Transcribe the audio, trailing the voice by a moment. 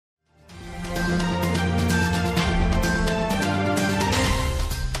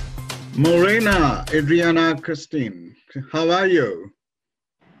Morena, Adriana Christine, how are you?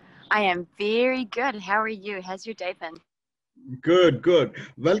 I am very good. How are you? How's your day been? Good, good.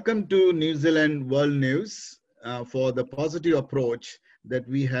 Welcome to New Zealand World News for the positive approach that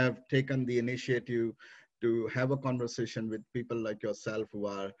we have taken the initiative to have a conversation with people like yourself who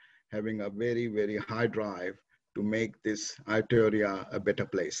are having a very, very high drive to make this Aotearoa a better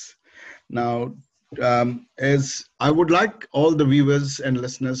place. Now, as I would like all the viewers and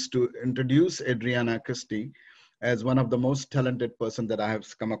listeners to introduce Adriana Christie as one of the most talented person that I have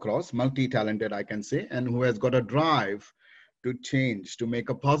come across, multi-talented, I can say, and who has got a drive to change, to make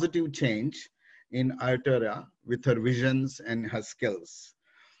a positive change in Aotearoa with her visions and her skills.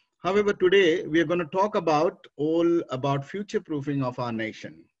 However, today we are going to talk about all about future proofing of our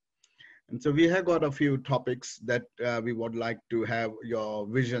nation. And so we have got a few topics that we would like to have your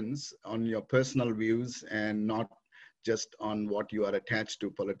visions on your personal views and not just on what you are attached to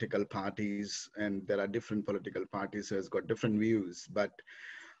political parties. And there are different political parties who has got different views. But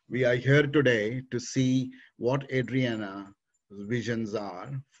we are here today to see what Adriana's visions are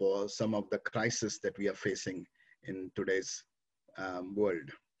for some of the crises that we are facing in today's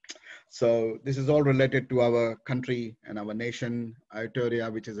world. So this is all related to our country and our nation,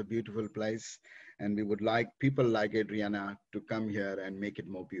 Aotearoa, which is a beautiful place. And we would like people like Adriana to come here and make it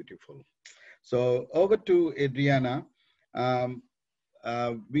more beautiful. So over to Adriana. Um,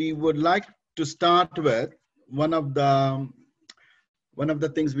 we would like to start with one of the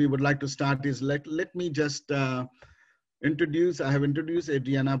things we would like to start is let me just I have introduced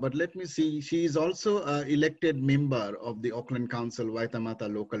Adriana, but let me see, she is also an elected member of the Auckland Council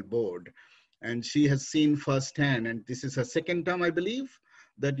Waitemata Local Board, and she has seen firsthand, and this is her second term, I believe,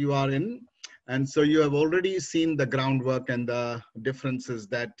 that you are in. And so you have already seen the groundwork and the differences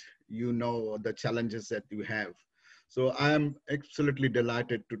that you know, the challenges that you have. So I am absolutely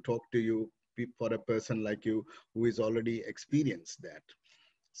delighted to talk to you for a person like you who is already experienced that.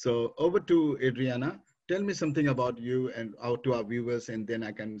 So over to Adriana. Tell me something about you and out to our viewers, and then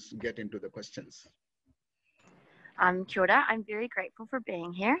I can get into the questions. Kia ora. I'm very grateful for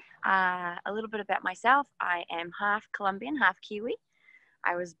being here. A little bit about myself. I am half Colombian, half Kiwi.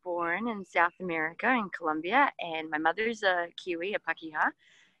 I was born in South America in Colombia, and my mother's a Kiwi, a Pakeha.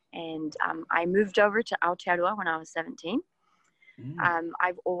 And I moved over to Aotearoa when I was 17.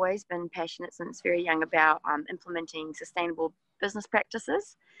 I've always been passionate since very young about implementing sustainable business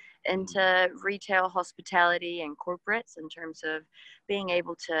practices into retail, hospitality, and corporates in terms of being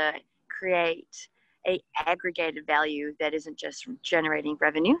able to create a aggregated value that isn't just generating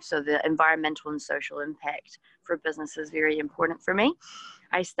revenue. So the environmental and social impact for business is very important for me.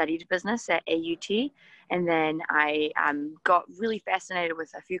 I studied business at AUT, and then I got really fascinated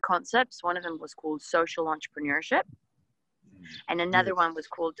with a few concepts. One of them was called social entrepreneurship, and another one was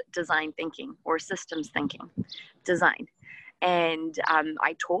called design thinking or systems thinking, design. And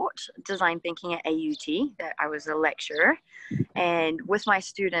I taught design thinking at AUT, that I was a lecturer. And with my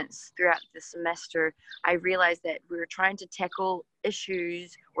students throughout the semester, I realized that we were trying to tackle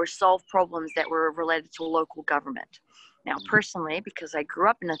issues or solve problems that were related to local government. Now, personally, because I grew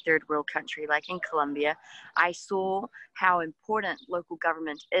up in a third world country like in Colombia, I saw how important local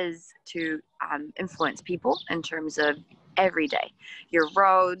government is to influence people in terms of every day. Your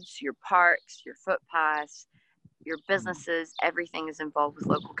roads, your parks, your footpaths, your businesses, everything is involved with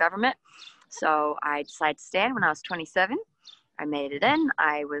local government. So I decided to stand when I was 27. I made it in.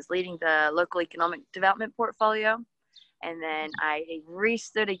 I was leading the local economic development portfolio. And then I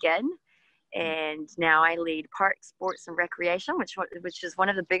re-stood again. And now I lead parks, sports, and recreation, which is one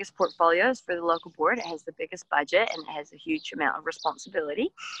of the biggest portfolios for the local board. It has the biggest budget and it has a huge amount of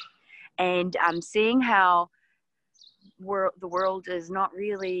responsibility. And I'm seeing how the world is not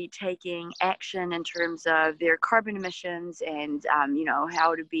really taking action in terms of their carbon emissions and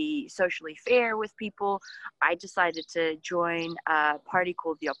how to be socially fair with people. I decided to join a party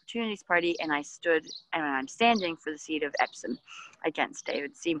called the Opportunities Party, and I'm standing for the seat of Epsom against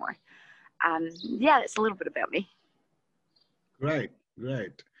David Seymour. That's a little bit about me. Right.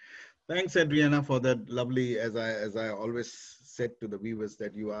 Thanks, Adriana, for that lovely, as I always said to the viewers,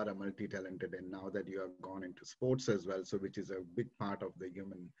 that you are a multi-talented, and now that you have gone into sports as well, so which is a big part of the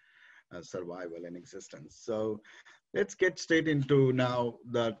human survival and existence. So let's get straight into now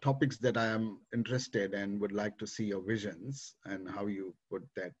the topics that I am interested and would like to see your visions and how you put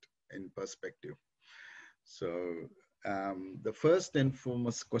that in perspective. So the first and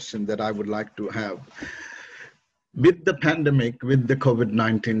foremost question that I would like to have, with the pandemic, with the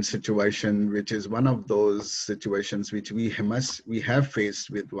COVID-19 situation, which is one of those situations which we have faced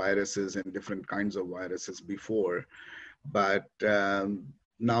with viruses and different kinds of viruses before, but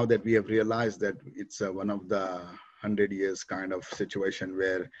now that we have realized that it's one of the 100 years kind of situation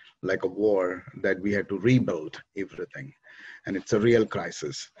where, like a war, that we had to rebuild everything, and it's a real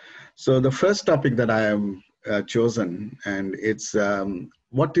crisis. So the first topic that I have chosen, and it's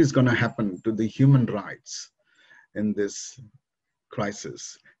what is going to happen to the human rights in this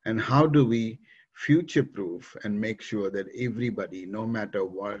crisis, and how do we future proof and make sure that everybody, no matter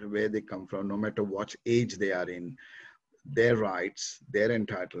what, where they come from, no matter what age they are in, their rights, their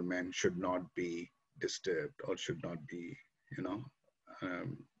entitlement should not be disturbed, or should not be, you know,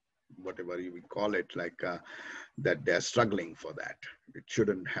 um, whatever you would call it, like that they're struggling for that. It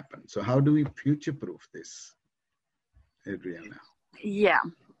shouldn't happen. So how do we future proof this, Adriana? Yeah.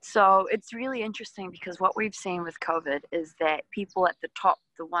 So it's really interesting because what we've seen with COVID is that people at the top,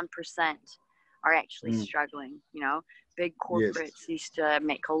 the 1%, are actually struggling. You know, big Yes. corporates used to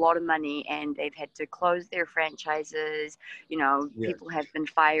make a lot of money and they've had to close their franchises. You know, Yes. people have been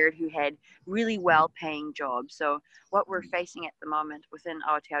fired who had really well paying jobs. So what we're facing at the moment within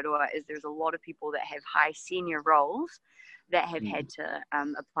Aotearoa is there's a lot of people that have high senior roles that have had to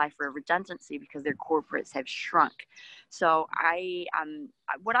apply for a redundancy because their corporates have shrunk. So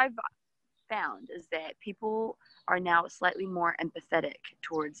what I've found is that people are now slightly more empathetic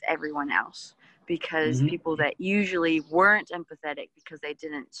towards everyone else, because people that usually weren't empathetic because they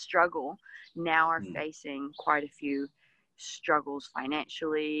didn't struggle now are facing quite a few struggles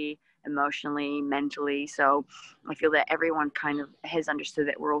financially, emotionally, mentally. So I feel that everyone kind of has understood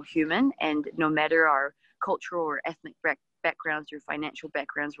that we're all human, and no matter our cultural or ethnic backgrounds or financial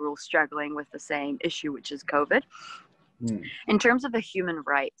backgrounds, we're all struggling with the same issue, which is COVID. In terms of the human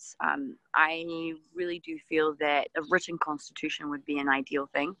rights, I really do feel that a written constitution would be an ideal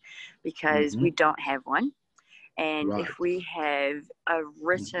thing, because we don't have one. And if we have a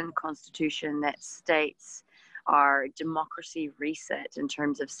written constitution that states our democracy reset in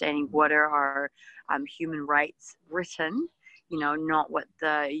terms of stating what are our human rights written, you know, not what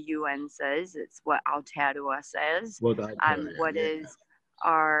the UN says, it's what Aotearoa says, what is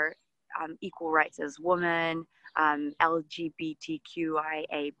our equal rights as women,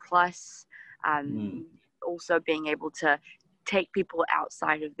 LGBTQIA+, also being able to take people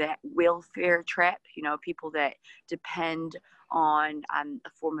outside of that welfare trap. You know, people that depend on a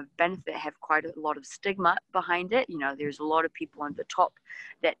form of benefit have quite a lot of stigma behind it. You know, there's a lot of people on the top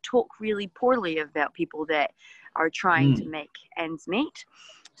that talk really poorly about people that are trying to make ends meet.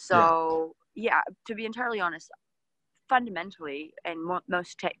 So yeah, to be entirely honest, fundamentally and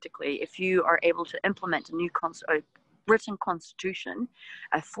most tactically, if you are able to implement a written constitution,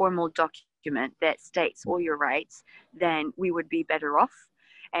 a formal document that states all your rights, then we would be better off.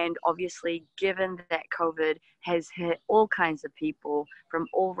 And obviously, given that COVID has hit all kinds of people from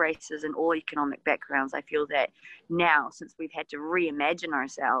all races and all economic backgrounds, I feel that now, since we've had to reimagine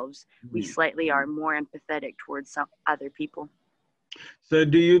ourselves, we slightly are more empathetic towards some other people. So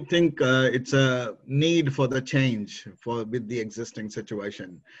do you think it's a need for the change with the existing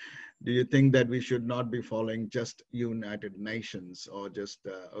situation? Do you think that we should not be following just United Nations or just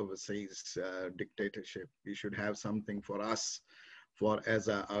overseas dictatorship? We should have something for us, as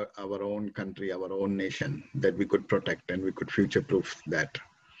our own country, our own nation, that we could protect and we could future-proof that.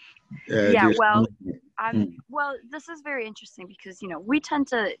 Well, this is very interesting because, you know, we tend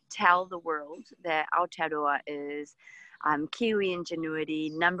to tell the world that Aotearoa is Kiwi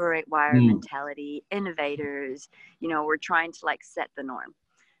ingenuity, number 8 wire mentality, innovators. You know, we're trying to like set the norm.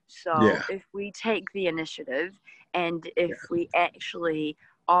 So if we take the initiative and if we actually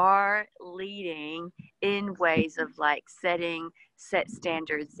are leading in ways of like set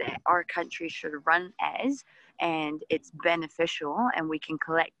standards that our country should run as, and it's beneficial and we can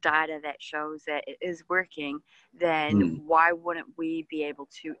collect data that shows that it is working, then why wouldn't we be able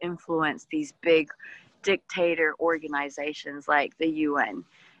to influence these big dictator organizations like the UN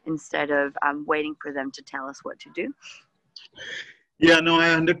instead of waiting for them to tell us what to do? Yeah, no, I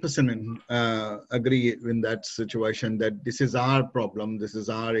 100% agree in that situation, that this is our problem, this is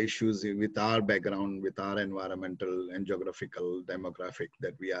our issues with our background, with our environmental and geographical demographic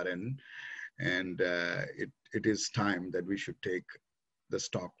that we are in. And it is time that we should take the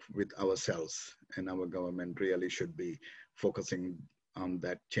stock with ourselves, and our government really should be focusing on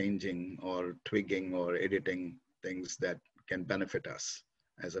that, changing or twigging or editing things that can benefit us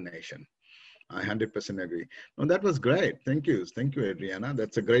as a nation. I 100% agree. No, that was great. Thank you. Thank you, Adriana.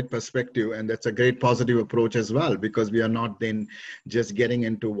 That's a great perspective, and that's a great positive approach as well, because we are not then just getting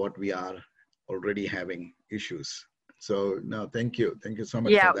into what we are already having issues. So no, thank you. Thank you so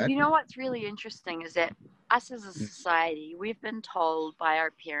much for that. You know what's really interesting is that us as a society, we've been told by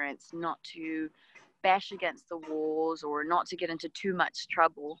our parents not to bash against the walls or not to get into too much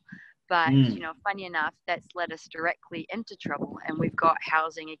trouble. But, funny enough, that's led us directly into trouble. And we've got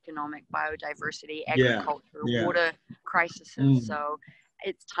housing, economic, biodiversity, Yeah, agriculture, yeah. water crises. Mm. So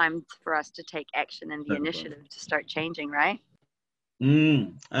it's time for us to take action and the That's right. initiative to start changing, right?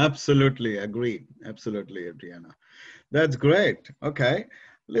 Absolutely agree. Absolutely, Adriana. That's great. Okay.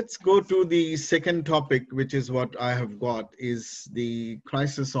 Let's go to the second topic, which is what I have got, is the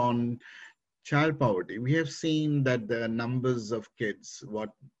crisis on child poverty. We have seen that the numbers of kids, what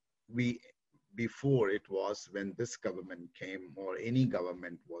we before it was when this government came or any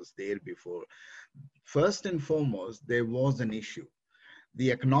government was there before, first and foremost, there was an issue.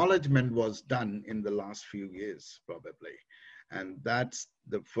 The acknowledgement was done in the last few years, probably. And that's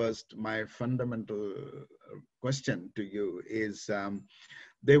the first, my fundamental question to you is,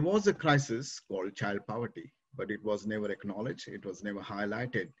 there was a crisis called child poverty, but it was never acknowledged. It was never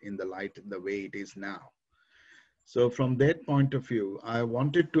highlighted in the light the way it is now. So from that point of view, I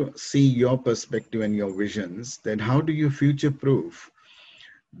wanted to see your perspective and your visions, that how do you future-proof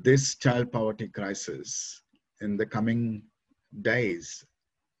this child poverty crisis in the coming days,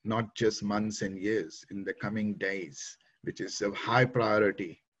 not just months and years, in the coming days, which is of high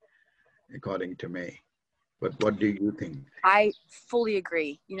priority, according to me. But what do you think? I fully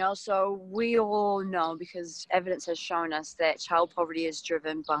agree. So we all know, because evidence has shown us, that child poverty is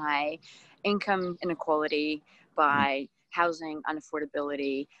driven by income inequality, by housing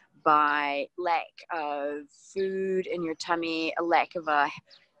unaffordability, by lack of food in your tummy, a lack of a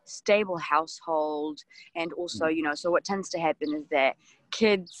stable household. And also, so what tends to happen is that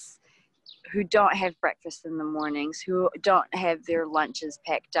kids who don't have breakfast in the mornings, who don't have their lunches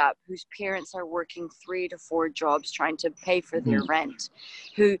packed up, whose parents are working 3 to 4 jobs trying to pay for their rent,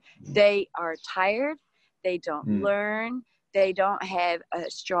 who they are tired, they don't learn, they don't have a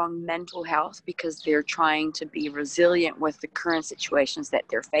strong mental health because they're trying to be resilient with the current situations that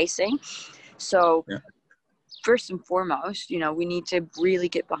they're facing. So first and foremost, we need to really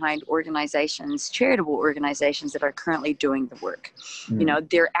get behind organizations, charitable organizations that are currently doing the work.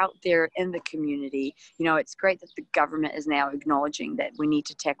 They're out there in the community. It's great that the government is now acknowledging that we need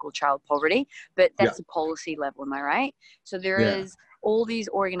to tackle child poverty, but that's a policy level, am I right? So there is all these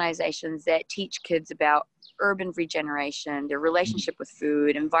organizations that teach kids about urban regeneration, their relationship with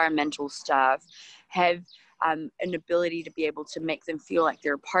food, environmental stuff, have an ability to be able to make them feel like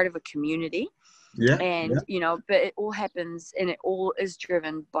they're a part of a community. But it all happens, and it all is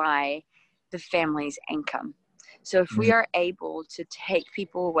driven by the family's income. So if we are able to take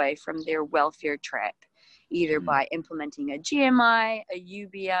people away from their welfare trap, either by implementing a GMI, a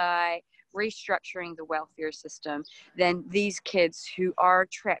UBI, restructuring the welfare system, then these kids who are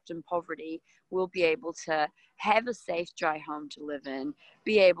trapped in poverty will be able to have a safe, dry home to live in,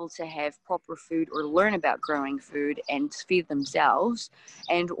 be able to have proper food or learn about growing food and feed themselves,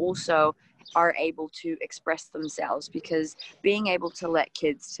 and also are able to express themselves, because being able to let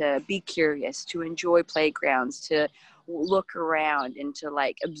kids to be curious, to enjoy playgrounds, to look around and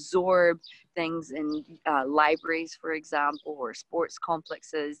to absorb things in libraries, for example, or sports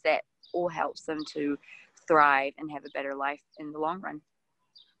complexes, that all helps them to thrive and have a better life in the long run.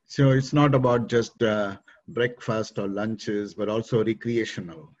 So it's not about just breakfast or lunches, but also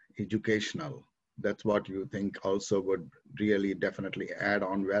recreational, educational. That's what you think also would really definitely add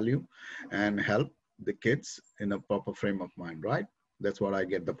on value and help the kids in a proper frame of mind, right? That's what I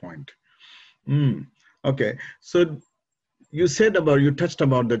get the point. Okay, so you touched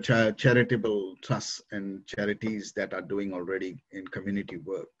about the charitable trusts and charities that are doing already in community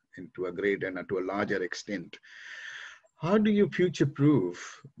work, and to a great and to a larger extent. How do you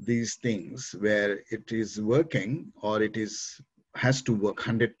future-proof these things where it is working, or has to work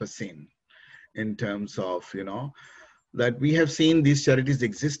 100%, in terms of, that we have seen these charities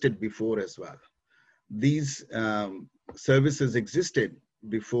existed before as well. These services existed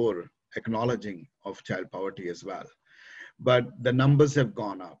before acknowledging of child poverty as well. But the numbers have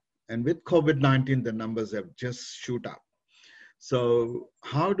gone up. And with COVID-19, the numbers have just shoot up. So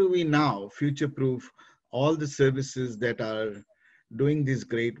how do we now future-proof all the services that are doing this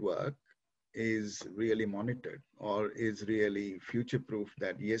great work is really monitored, or is really future-proof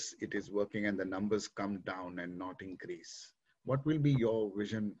that yes, it is working and the numbers come down and not increase? What will be your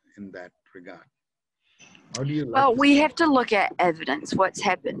vision in that regard? How do you like Well, we have to look at evidence, what's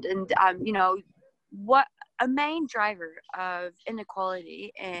happened, and what a main driver of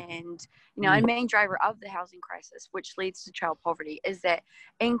inequality and a main driver of the housing crisis, which leads to child poverty, is that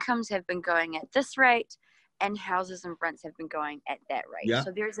incomes have been going at this rate and houses and rents have been going at that rate. Yeah.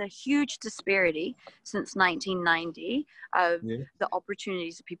 So there's a huge disparity since 1990 of Yeah. the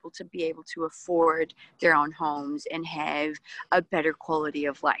opportunities of people to be able to afford their own homes and have a better quality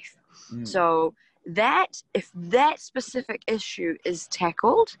of life. So that if that specific issue is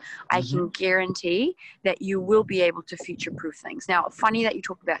tackled, I can guarantee that you will be able to future-proof things. Now, funny that you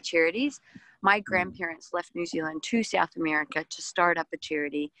talk about charities. My grandparents left New Zealand to South America to start up a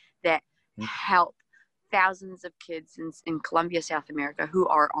charity that help thousands of kids in Colombia, South America, who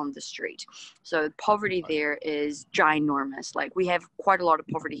are on the street. So poverty there is ginormous. Like, we have quite a lot of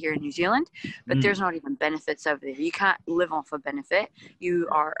poverty here in New Zealand, but there's not even benefits over there. You can't live off a benefit. You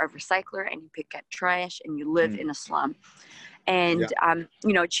are a recycler and you pick up trash and you live in a slum. And,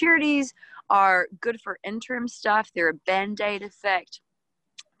 you know, charities are good for interim stuff. They're a Band-Aid effect.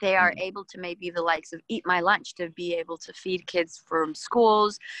 They are able to maybe the likes of Eat My Lunch to be able to feed kids from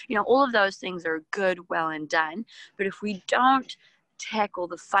schools. You know, all of those things are good, well, and done. But if we don't tackle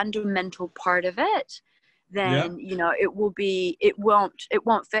the fundamental part of it, then, you know, it won't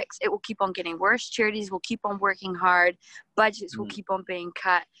fix. It will keep on getting worse. Charities will keep on working hard. Budgets will keep on being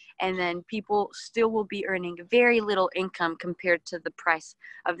cut. And then people still will be earning very little income compared to the price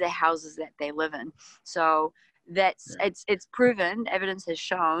of the houses that they live in. So it's proven, evidence has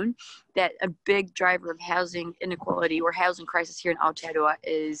shown that a big driver of housing inequality or housing crisis here in Aotearoa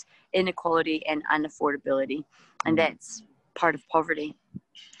is inequality and unaffordability, and that's part of poverty.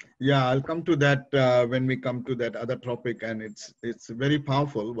 Yeah, I'll come to that when we come to that other topic, and it's very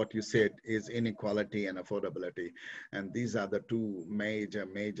powerful. What you said is inequality and affordability, and these are the two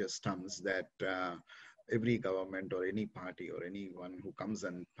major stumps that every government or any party or anyone who comes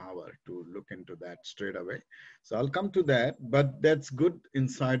in power to look into that straight away. So I'll come to that, but that's good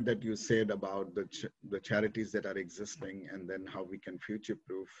insight that you said about the charities that are existing, and then how we can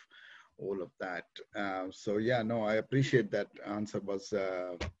future-proof all of that. So yeah, no, I appreciate that answer. Was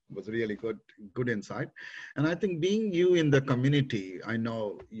really good insight. And I think being you in the community, I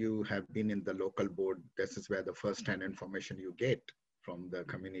know you have been in the local board. This is where the first-hand information you get from the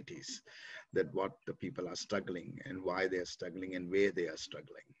communities, that what the people are struggling and why they're struggling and where they are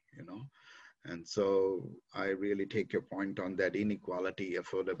struggling, you know. And so I really take your point on that inequality,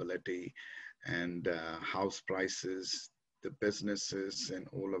 affordability, and house prices, the businesses and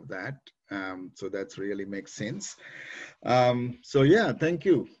all of that. So that's really makes sense. So yeah, thank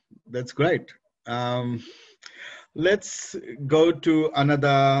you. That's great. Let's go to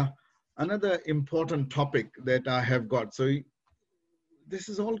another important topic that I have got. So this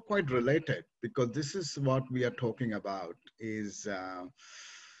is all quite related, because this is what we are talking about is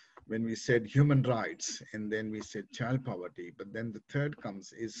when we said human rights, and then we said child poverty, but then the third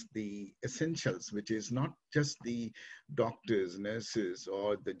comes is the essentials, which is not just the doctors, nurses,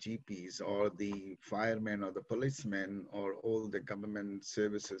 or the GPs, or the firemen, or the policemen, or all the government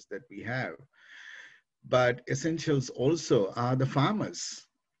services that we have. But essentials also are the farmers.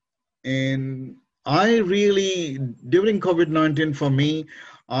 And I really, during COVID-19 for me,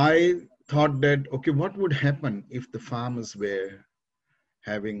 I thought that, okay, what would happen if the farmers were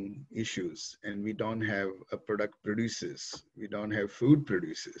having issues and we don't have a product producers, we don't have food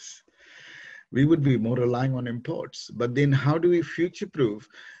producers? We would be more relying on imports. But then how do we future-proof?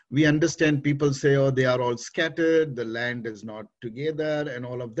 We understand people say, oh, they are all scattered, the land is not together and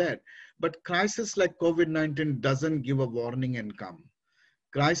all of that. But crisis like COVID-19 doesn't give a warning and come.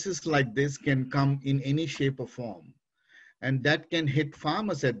 Crisis like this can come in any shape or form. And that can hit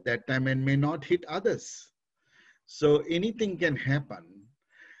farmers at that time and may not hit others. So anything can happen.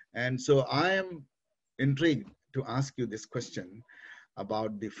 And so I am intrigued to ask you this question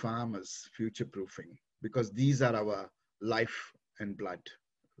about the farmers' future proofing, because these are our life and blood,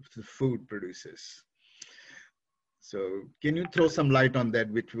 the food producers. So can you throw some light on that?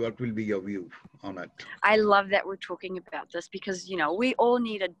 What will be your view on it? I love that we're talking about this because, you know, we all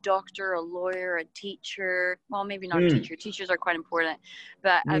need a doctor, a lawyer, a teacher. Well, maybe not a teacher. Teachers are quite important,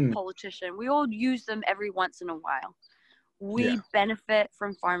 but a politician. We all use them every once in a while. We benefit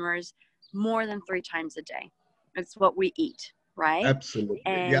from farmers more than 3 times a day. It's what we eat, right? Absolutely.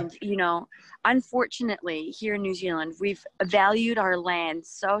 And, you know, unfortunately, here in New Zealand, we've valued our land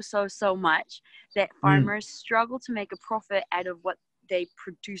so much that farmers struggle to make a profit out of what they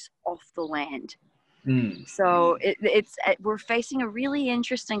produce off the land. So we're facing a really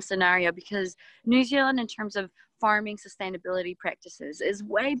interesting scenario because New Zealand, in terms of farming sustainability practices, is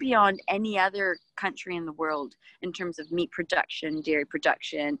way beyond any other country in the world in terms of meat production, dairy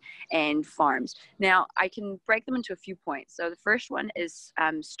production, and farms. Now, I can break them into a few points. So the first one is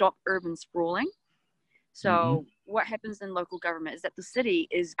stop urban sprawling. So what happens in local government is that the city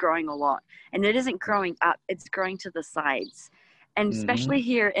is growing a lot, and it isn't growing up, it's growing to the sides. And especially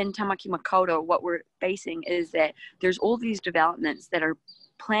here in Tamaki Makaurau, what we're facing is that there's all these developments that are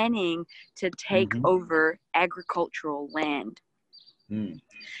planning to take over agricultural land.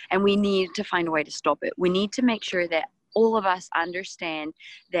 And we need to find a way to stop it. We need to make sure that all of us understand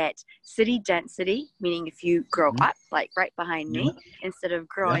that city density, meaning if you grow up, like right behind me, instead of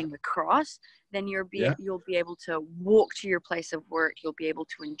growing across, then you'll be able to walk to your place of work. You'll be able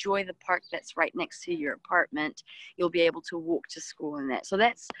to enjoy the park that's right next to your apartment. You'll be able to walk to school and that. So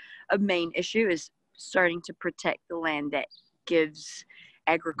that's a main issue, is starting to protect the land that gives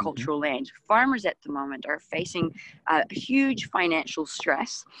agricultural land. Farmers at the moment are facing a huge financial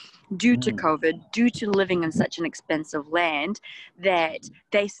stress due to COVID, due to living in such an expensive land, that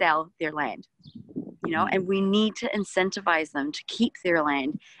they sell their land. You know, and we need to incentivize them to keep their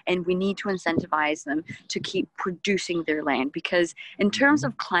land, and we need to incentivize them to keep producing their land, because in terms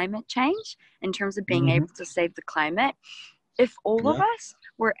of climate change, in terms of being able to save the climate, if all of us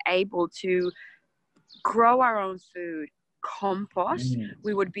were able to grow our own food, compost,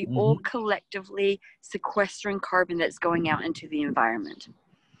 we would be all collectively sequestering carbon that's going out into the environment.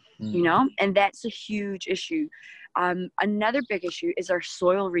 You know, and that's a huge issue. Another big issue is our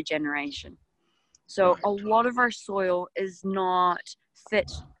soil regeneration. So a lot of our soil is not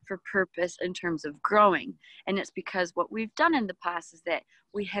fit for purpose in terms of growing. And it's because what we've done in the past is that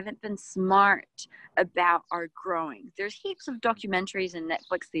we haven't been smart about our growing. There's heaps of documentaries on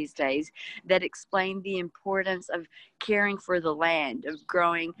Netflix these days that explain the importance of caring for the land, of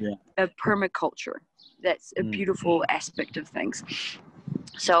growing a permaculture. That's a beautiful aspect of things.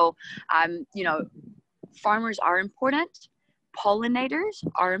 So, you know, farmers are important. Pollinators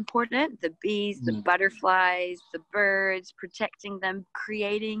are important. The bees, the butterflies, the birds, protecting them,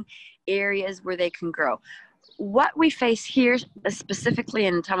 creating areas where they can grow. What we face here, specifically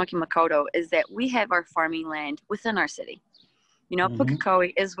in Tamaki Makaurau, is that we have our farming land within our city. You know,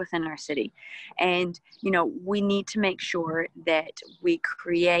 Pukekohe is within our city. And, you know, we need to make sure that we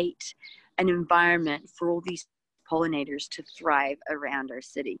create an environment for all these pollinators to thrive around our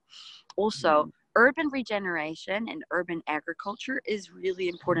city. Also, urban regeneration and urban agriculture is really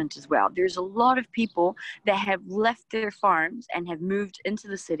important as well. There's a lot of people that have left their farms and have moved into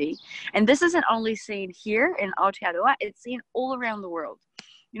the city. And this isn't only seen here in Aotearoa, it's seen all around the world.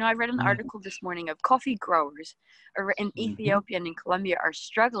 You know, I read an article this morning of coffee growers in Ethiopia and in Colombia are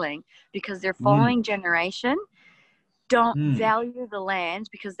struggling because their following generation don't value the land,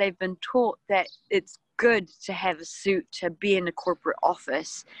 because they've been taught that it's good to have a suit, to be in a corporate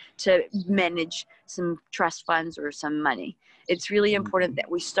office, to manage some trust funds or some money. It's really important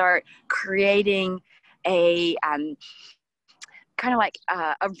that we start creating a kind of like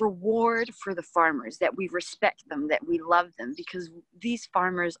a reward for the farmers, that we respect them, that we love them, because these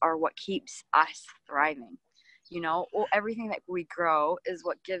farmers are what keeps us thriving. You know, everything that we grow is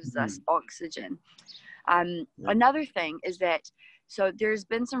what gives us oxygen. Another thing is that, so there's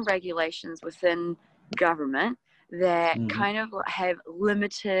been some regulations within government that kind of have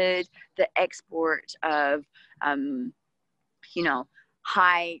limited the export of, you know,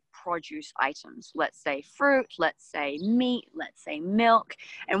 high produce items. Let's say fruit, let's say meat, let's say milk.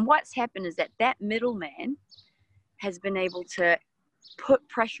 And what's happened is that that middleman has been able to put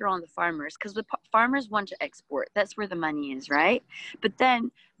pressure on the farmers, because the farmers want to export. That's where the money is, right? But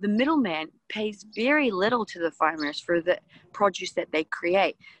then the middleman pays very little to the farmers for the produce that they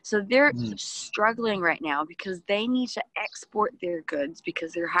create. So they're struggling right now because they need to export their goods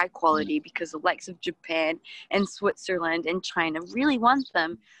because they're high quality, because the likes of Japan and Switzerland and China really want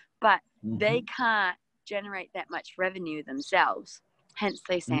them, but they can't generate that much revenue themselves. Hence,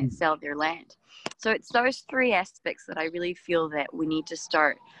 they sell their land. So it's those three aspects that I really feel that we need to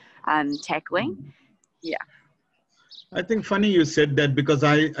start tackling. Yeah. I think funny you said that, because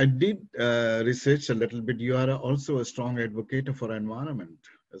I did research a little bit. You are also a strong advocate for environment,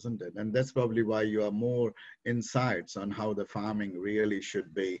 isn't it? And that's probably why you are more insights on how the farming really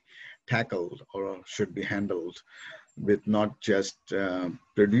should be tackled or should be handled, with not just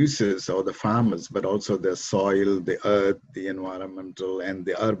producers or the farmers, but also the soil, the earth, the environmental, and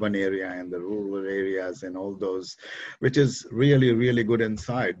the urban area and the rural areas and all those, which is really, really good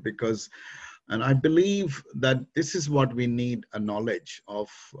insight. Because, and I believe that this is what we need, a knowledge of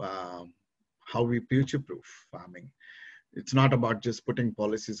how we future-proof farming. It's not about just putting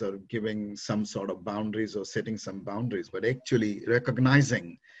policies or giving some sort of boundaries or setting some boundaries, but actually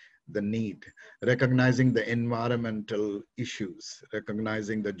recognizing the need, recognizing the environmental issues,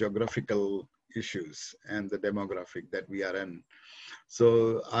 recognizing the geographical issues and the demographic that we are in.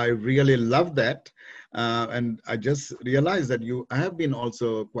 So I really love that. And I just realized that you have been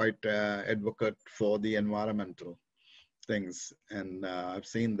also quite advocate for the environmental things. And I've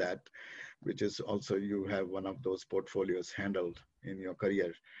seen that, which is also you have one of those portfolios handled in your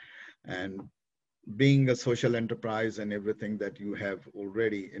career. And being a social enterprise and everything that you have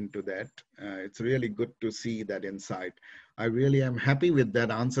already into that, it's really good to see that insight. I really am happy with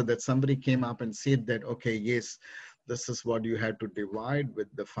that answer that somebody came up and said that, okay, yes, this is what you had to divide with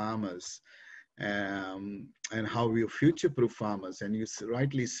the farmers, and how you future-proof farmers. And you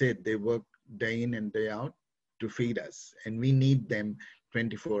rightly said they work day in and day out to feed us, and we need them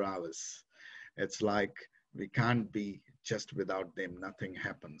 24 hours. It's like we can't be just without them. Nothing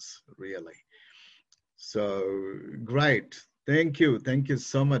happens really. So great. Thank you. Thank you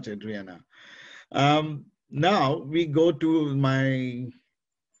so much, Adriana. Now we go to my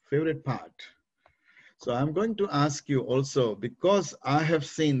favorite part. So I'm going to ask you also, because I have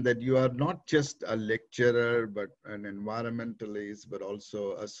seen that you are not just a lecturer, but an environmentalist, but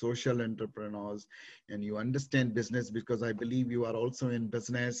also a social entrepreneur, and you understand business, because I believe you are also in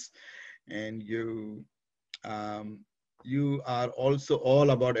business, and you are also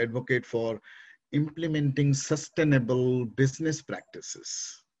all about advocate for implementing sustainable business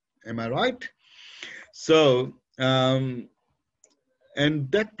practices. Am I right? So, and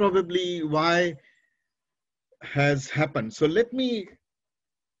that probably why has happened. So let me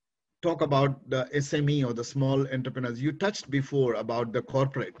talk about the SME or the small entrepreneurs. You touched before about the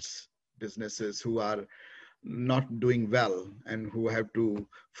corporates, businesses who are not doing well and who have to,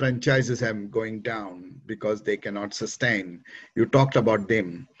 franchises have going down because they cannot sustain. You talked about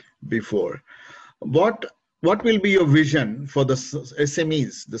them before. What what will be your vision for the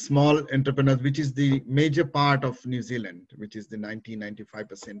SMEs, the small entrepreneurs, which is the major part of New Zealand, which is the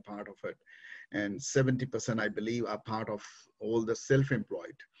 95% part of it, and 70%, I believe, are part of all the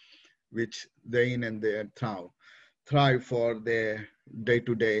self-employed, which they in and they thrive for their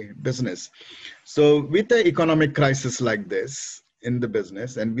day-to-day business. So with the economic crisis like this in the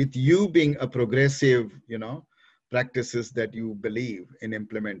business, and with you being a progressive, practices that you believe in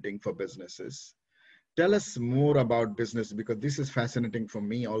implementing for businesses, tell us more about business, because this is fascinating for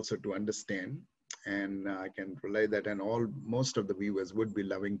me also to understand. And I can relay that, and most of the viewers would be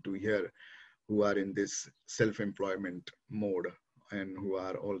loving to hear who are in this self-employment mode and who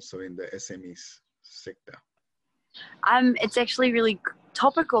are also in the SMEs sector. It's actually really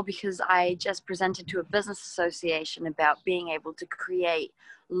topical because I just presented to a business association about being able to create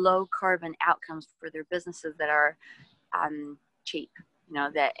low carbon outcomes for their businesses that are cheap,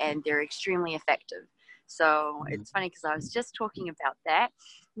 and they're extremely effective. So it's funny because I was just talking about that.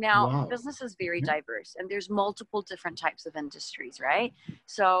 Now, Wow. business is very diverse and there's multiple different types of industries, right?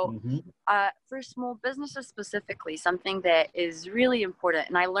 So for small businesses specifically, something that is really important,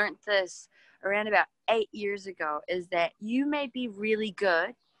 and I learned this around about 8 years ago, is that you may be really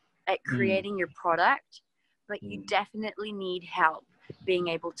good at creating your product, but you definitely need help being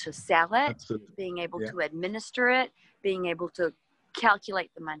able to sell it, Absolutely. being able to administer it, being able to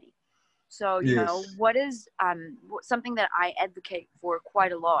calculate the money. So, what is something that I advocate for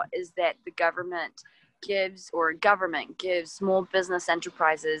quite a lot is that the government gives small business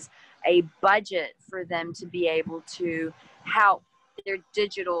enterprises a budget for them to be able to help their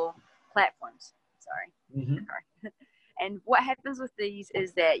digital platforms. Sorry. And what happens with these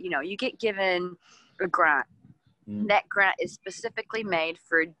is that, you get given a grant. That grant is specifically made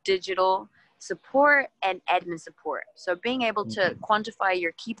for digital support and admin support. So being able to quantify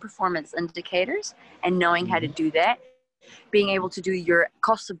your key performance indicators and knowing how to do that, being able to do your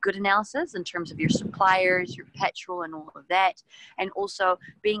cost of good analysis in terms of your suppliers, your petrol and all of that, and also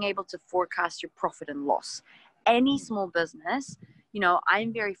being able to forecast your profit and loss. Any small business,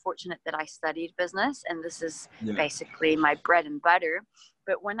 I'm very fortunate that I studied business, and this is basically my bread and butter.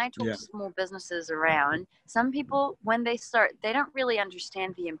 But when I talk to small businesses around, some people, when they start, they don't really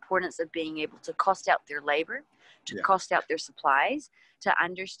understand the importance of being able to cost out their labor, to cost out their supplies, to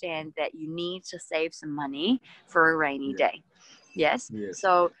understand that you need to save some money for a rainy day. Yes.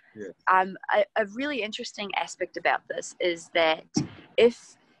 So a really interesting aspect about this is that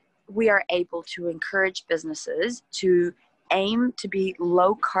if we are able to encourage businesses to aim to be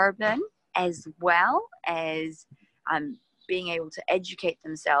low carbon, as well as being able to educate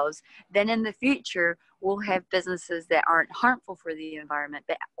themselves, then in the future we'll have businesses that aren't harmful for the environment,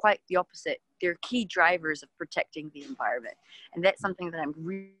 but quite the opposite. They're key drivers of protecting the environment. And that's something that I'm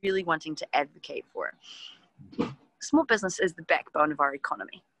really wanting to advocate for. Small business is the backbone of our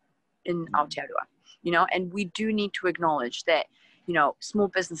economy in Aotearoa, and we do need to acknowledge that you know, small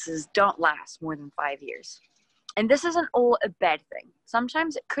businesses don't last more than 5 years. And this isn't all a bad thing.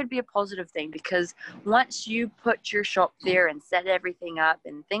 Sometimes it could be a positive thing, because once you put your shop there and set everything up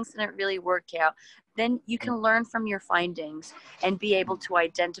and things didn't really work out, then you can learn from your findings and be able to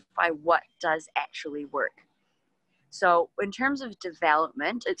identify what does actually work. So in terms of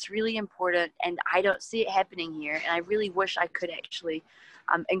development, it's really important, and I don't see it happening here. And I really wish I could actually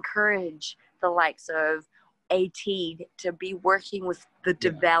encourage the likes of AT to be working with the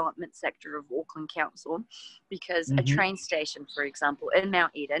development sector of Auckland Council, because a train station, for example, in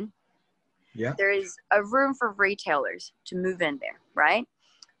Mount Eden, there is a room for retailers to move in there, right?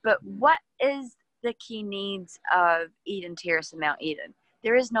 But what is the key needs of Eden Terrace and Mount Eden?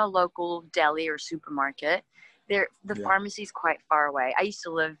 There is no local deli or supermarket. The pharmacy is quite far away. I used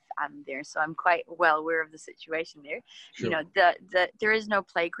to live there, so I'm quite well aware of the situation there. Sure. You know, there is no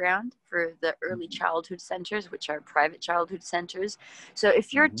playground for the early childhood centers, which are private childhood centers. So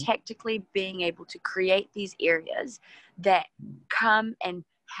if you're technically being able to create these areas that come and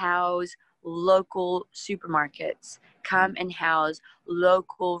house local supermarkets, come and house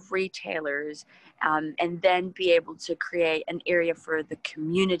local retailers, and then be able to create an area for the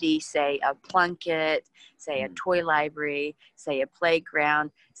community, say a Plunkett, say a toy library, say a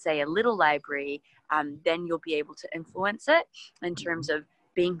playground, say a little library, then you'll be able to influence it in terms of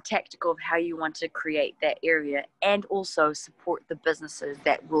being tactical of how you want to create that area, and also support the businesses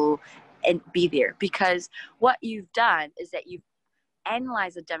that will be there. Because what you've done is that you've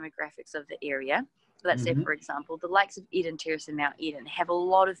analyze the demographics of the area. Let's say, for example, the likes of Eden Terrace and Mount Eden have a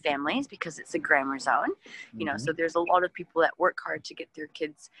lot of families because it's a grammar zone, you know, so there's a lot of people that work hard to get their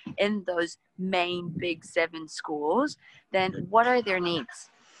kids in those main big 7 schools. Then what are their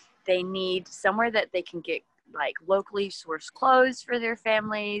needs? They need somewhere that they can get like locally sourced clothes for their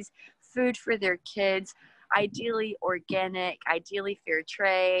families, food for their kids, ideally organic, ideally fair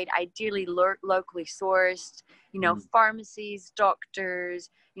trade, ideally locally sourced, you know, pharmacies, doctors,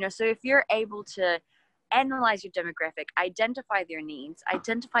 you know. So if you're able to analyze your demographic, identify their needs,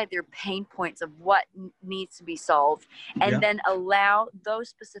 identify their pain points of what needs to be solved, and then allow those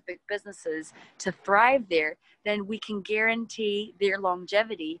specific businesses to thrive there, then we can guarantee their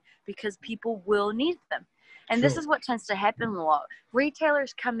longevity, because people will need them. And this is what tends to happen a lot.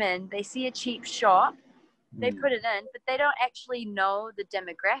 Retailers come in, they see a cheap shop, they put it in, but they don't actually know the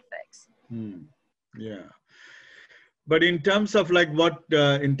demographics. Yeah. But in terms of like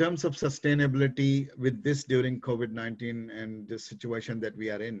in terms of sustainability with this during COVID-19 and the situation that we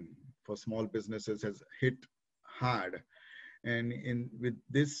are in for small businesses has hit hard. And with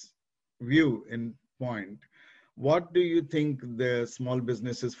this view in point, what do you think the small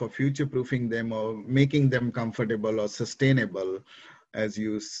businesses for future proofing them or making them comfortable or sustainable, as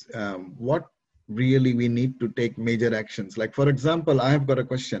you, what really we need to take major actions? Like, for example, I have got a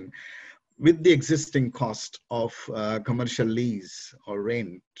question. With the existing cost of commercial lease or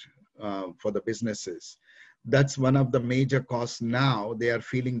rent for the businesses, that's one of the major costs. Now they are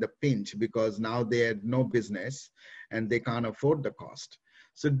feeling the pinch because now they had no business and they can't afford the cost.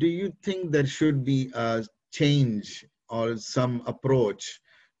 So do you think there should be a change or some approach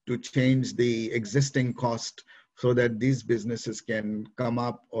to change the existing cost so that these businesses can come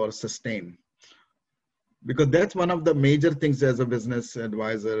up or sustain? Because that's one of the major things as a business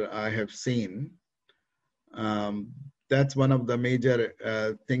advisor I have seen. That's one of the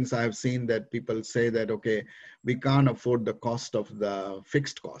major things I have seen, that people say that, okay, we can't afford the cost of the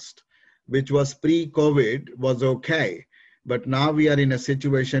fixed cost, which was pre-COVID was okay. But now we are in a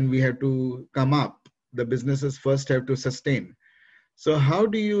situation we have to come up. The businesses first have to sustain. So how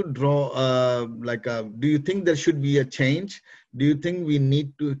do you draw, do you think there should be a change? Do you think we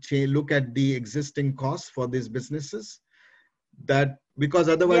need to look at the existing costs for these businesses? That, because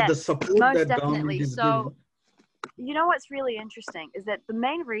otherwise the support that government is giving. You know what's really interesting is that the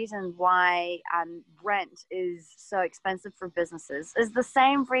main reason why rent is so expensive for businesses is the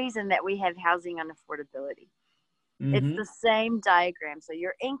same reason that we have housing unaffordability. It's the same diagram. So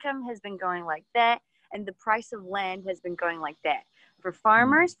your income has been going like that, and the price of land has been going like that. For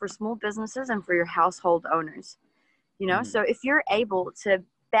farmers, for small businesses, and for your household owners. You know, so if you're able to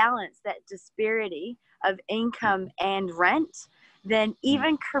balance that disparity of income and rent, then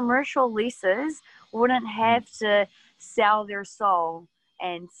even commercial leases wouldn't have to sell their soul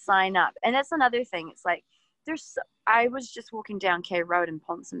and sign up. And that's another thing. It's like, I was just walking down K Road in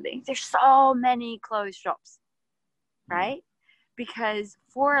Ponsonby. There's so many closed shops, right? Because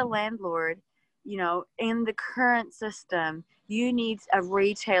for a landlord, you know, in the current system, you need a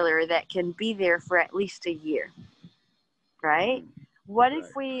retailer that can be there for at least a year, right? What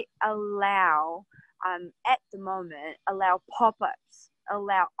if we allow at the moment allow pop-ups,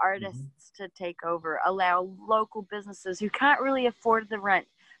 allow Mhm. artists to take over, allow local businesses who can't really afford the rent,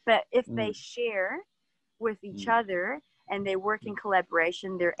 but if they Mm, share with each mm, other and they work in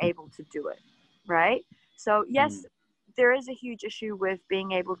collaboration, they're able to do it, right? So yes, mm, there is a huge issue with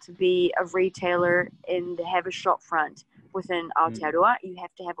being able to be a retailer and have a shop front within mm, Aotearoa. You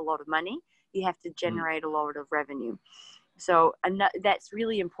have to have a lot of money. You have to mm. generate a lot of revenue. So that's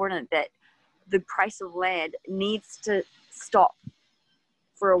really important, that the price of land needs to stop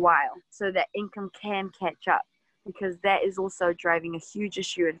for a while so that income can catch up, because that is also driving a huge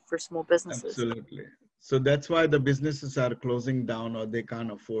issue for small businesses. Absolutely. So that's why the businesses are closing down or they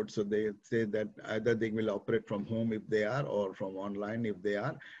can't afford. So they say that either they will operate from home if they are, or from online if they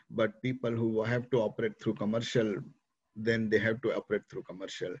are. But people who have to operate through commercial, then they have to operate through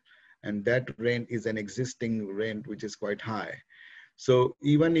commercial. And that rent is an existing rent, which is quite high. So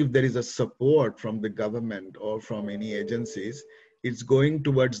even if there is a support from the government or from any agencies, it's going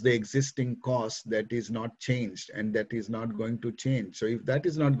towards the existing cost that is not changed and that is not going to change. So if that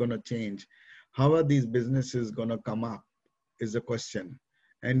is not going to change, how are these businesses going to come up is the question.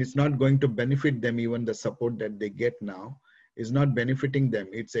 And it's not going to benefit them. Even the support that they get now is not benefiting them.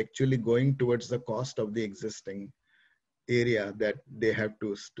 It's actually going towards the cost of the existing area that they have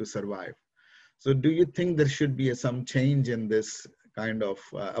to survive. So do you think there should be some change in this kind of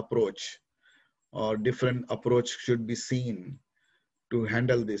approach, or different approach should be seen to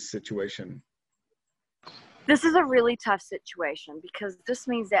handle this situation? This is a really tough situation because this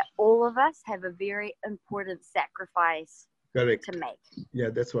means that all of us have a very important sacrifice to Correct. make, Yeah,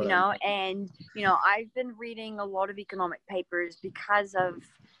 that's what I'm talking. and I've been reading a lot of economic papers because of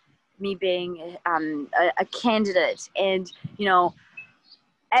me being a candidate, and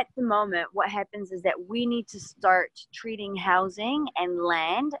at the moment what happens is that we need to start treating housing and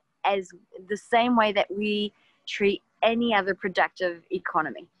land as the same way that we treat any other productive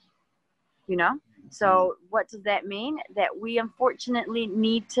economy, you know? Mm, So what does that mean? That we unfortunately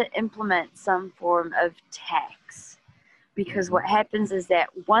need to implement some form of tax, because mhm. what happens is that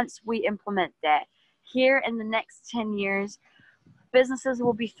once we implement that, here in the next 10 years, businesses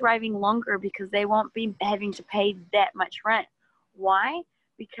will be thriving longer because they won't be having to pay that much rent. Why?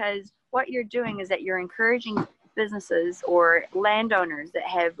 Because what you're doing is that you're encouraging businesses or landowners that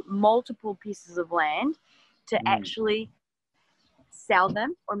have multiple pieces of land to Mm, actually sell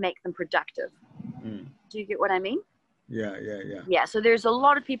them or make them productive. mm. Do you get what I mean? Yeah, yeah, yeah. Yeah, so there's a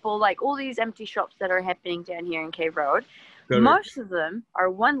lot of people, like all these empty shops that are happening down here in Cave Road. Correct. Most of them are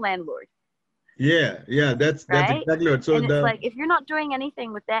one landlord, Yeah, yeah, that's right? exactly what. So And it's the like, if you're not doing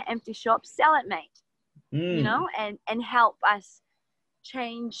anything with that empty shop, sell it, mate. mm, And help us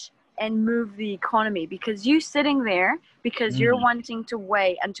change and move the economy, because you sitting there because you're mm. wanting to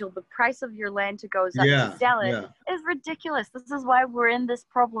wait until the price of your land to goes up to Yeah, sell it yeah. is ridiculous. This is why we're in this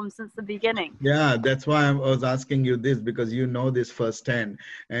problem since the beginning. Yeah, that's why I was asking you this, because you know this firsthand,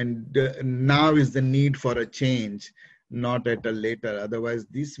 and now is the need for a change, not at a later. Otherwise,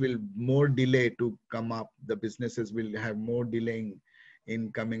 this will more delay to come up. The businesses will have more delaying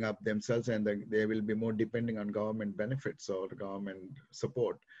in coming up themselves, and they will be more depending on government benefits or government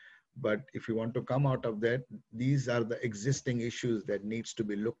support. But if you want to come out of that, these are the existing issues that needs to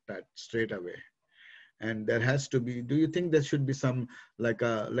be looked at straight away. And there has to be, do you think there should be some like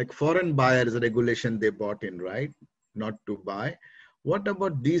foreign buyers regulation they bought in, right? Not to buy. What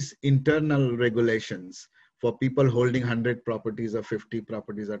about these internal regulations for people holding 100 properties or 50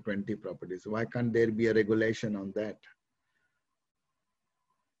 properties or 20 properties? Why can't there be a regulation on that?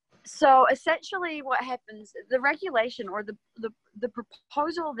 So essentially what happens, the regulation or the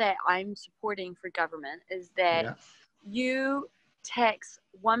proposal that I'm supporting for government is that Yeah. you tax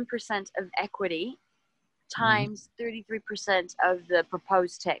 1% of equity Mhm. times 33% of the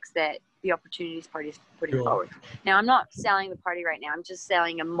proposed tax that the Opportunities Party is putting Sure. forward. Now, I'm not selling the party right now. I'm just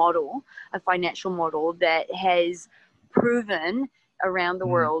selling a model, a financial model that has proven around the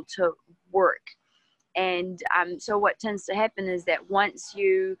Mm. world to work. And so what tends to happen is that once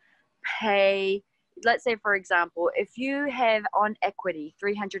you pay, let's say, for example, if you have on equity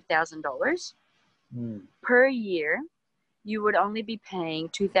 $300,000 Mm. per year, you would only be paying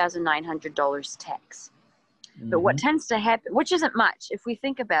 $2,900 tax. But what Mhm. tends to happen, which isn't much, if we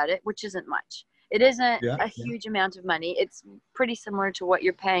think about it, which isn't much, it isn't Yeah. a Yeah. huge amount of money. It's pretty similar to what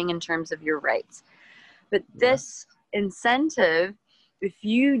you're paying in terms of your rates. But Yeah. this incentive, if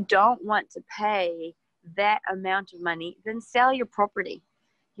you don't want to pay that amount of money, then sell your property,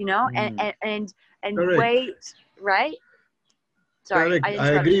 and Mm. and and, and Correct. wait, right? Sorry, Correct. I I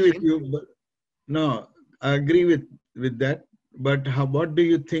agree interrupted with you. you, but no, I agree with that. But what do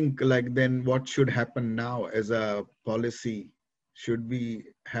you think, like, then what should happen now as a policy? Should we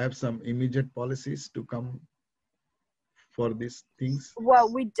have some immediate policies to come for these things?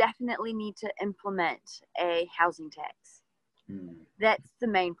 Well, we definitely need to implement a housing tax. Mm, That's the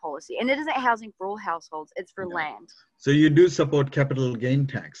main policy. And it isn't housing for all households, it's for yeah. land. So you do support capital gain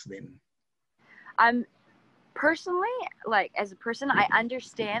tax then? I'm personally, like as a person, I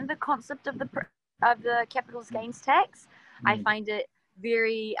understand the concept of the capital gains tax. I Mm, find it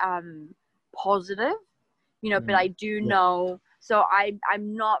very positive, but mm, I do yeah. know. So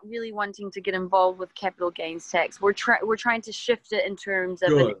I'm not really wanting to get involved with capital gains tax. We're trying to shift it in terms of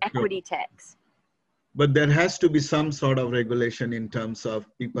an Sure, sure. equity tax. But there has to be some sort of regulation in terms of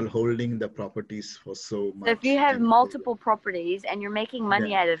people holding the properties for so So if you much. have And multiple properties and you're making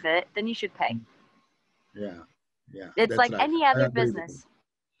money yeah, out of it, then you should pay. yeah, yeah, It's that's like right. any I other agree with you. business.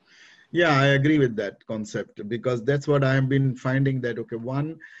 Yeah, I agree with that concept because that's what I've been finding that, okay,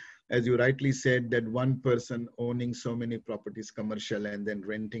 one, as you rightly said, that one person owning so many properties commercial and then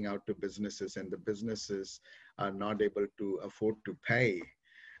renting out to businesses, and the businesses are not able to afford to pay.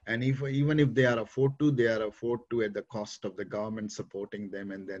 And if even if they are afford to, they are afford to at the cost of the government supporting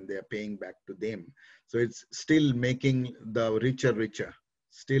them, and then they are paying back to them. So it's still making the richer richer.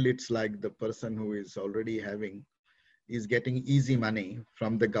 Still, it's like the person who is already having is getting easy money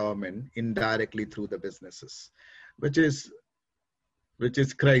from the government indirectly through the businesses, which is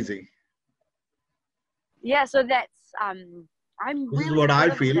crazy. Yeah, so that's I'm This is really what I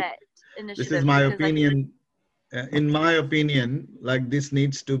for feel. that This is initiative my because I think opinion. In my opinion, like this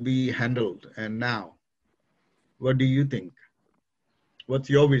needs to be handled. And now, what do you think? What's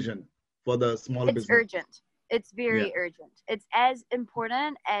your vision for the small it's business? urgent. It's Yeah. very urgent. It's as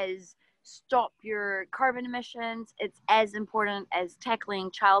important as stop your carbon emissions. It's as important as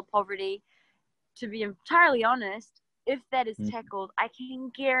tackling child poverty. To be entirely honest, if that is Mm, tackled, I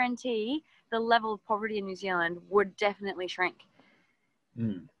can guarantee the level of poverty in New Zealand would definitely shrink.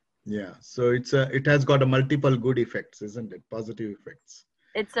 mm. Yeah. So it has got a multiple good effects, isn't it? Positive effects.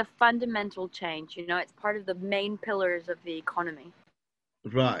 It's a fundamental change, it's part of the main pillars of the economy.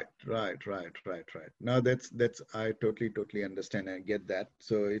 Right. Now that's I totally understand and get that.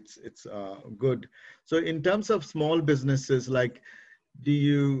 So it's good. So in terms of small businesses, like, do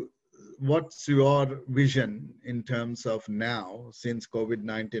you what's your vision in terms of now since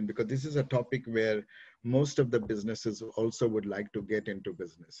COVID-19? Because this is a topic where most of the businesses also would like to get into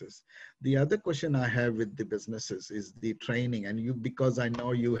businesses. The other question I have with the businesses is the training, and you, because I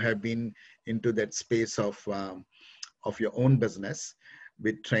know you have been into that space of your own business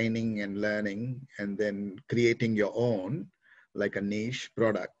with training and learning and then creating your own like a niche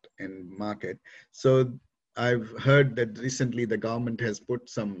product and market. So I've heard that recently the government has put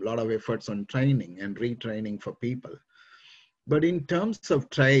some lot of efforts on training and retraining for people. But in terms of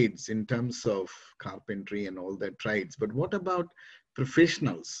trades, in terms of carpentry and all that trades, but what about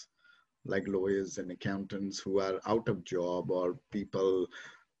professionals like lawyers and accountants who are out of job, or people,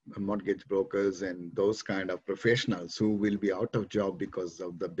 mortgage brokers and those kind of professionals who will be out of job because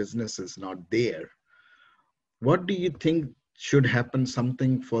of the business is not there? What do you think should happen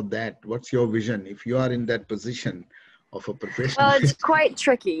something for that? What's your vision if you are in that position of a Well, professional? it's quite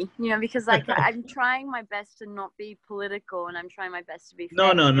tricky, because like I'm trying my best to not be political and I'm trying my best to be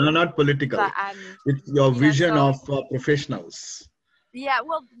No, factual. not political. But It's your vision so of professionals. yeah,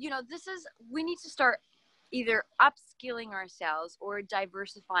 well, we need to start either upskilling ourselves or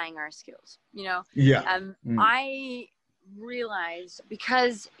diversifying our skills. Yeah. Mm. I realized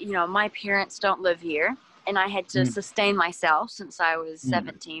because my parents don't live here, and I had to Mm. sustain myself since I was Mm.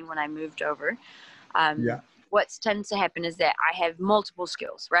 17 when I moved over. Um, Yeah. what tends to happen is that I have multiple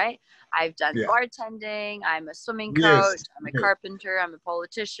skills, right? I've done Yeah. bartending, I'm a swimming Yes. coach, I'm a Yes. carpenter, I'm a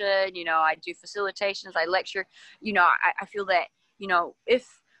politician, I do facilitations, I lecture. I feel that,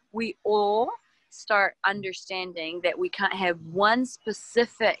 if we all start understanding that we can't have one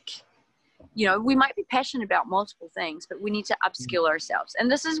specific, we might be passionate about multiple things, but we need to upskill ourselves.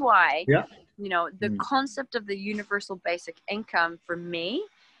 And this is why, Yeah. the Mm. concept of the universal basic income for me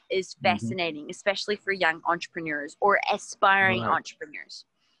is Mm-hmm. fascinating, especially for young entrepreneurs or aspiring Right. entrepreneurs.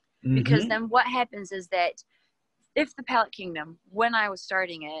 Because Mm-hmm. then what happens is that if the Pallet Kingdom, when I was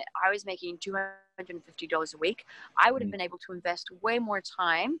starting it, I was making $250 a week, I would have been able to invest way more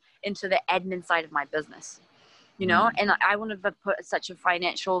time into the admin side of my business. Mm. And I wouldn't have put such a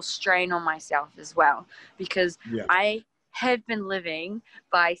financial strain on myself as well, because Yeah. I have been living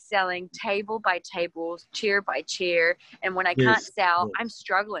by selling table by table, chair by chair. And when I can't Yes. sell, Yes. I'm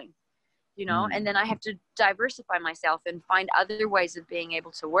struggling, and Mm. then I have to diversify myself and find other ways of being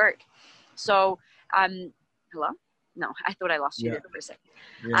able to work. So, hello? No, I thought I lost you Yeah. there for a second.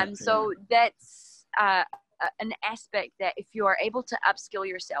 Yeah. So that's an aspect that if you are able to upskill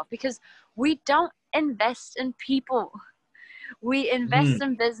yourself, because we don't invest in people, we invest Mhm.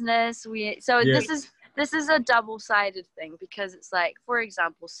 in business. Yes. This is a double-sided thing, because it's like, for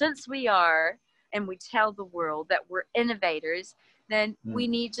example, since we are and we tell the world that we're innovators, then we Mm.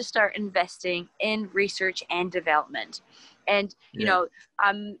 need to start investing in research and development. And Yeah.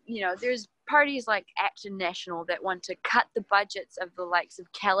 there's parties like Action National that want to cut the budgets of the likes of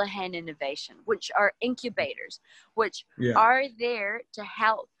Callahan Innovation, which are incubators, which Yeah. are there to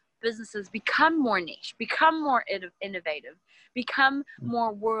help businesses become more niche, become more innovative, become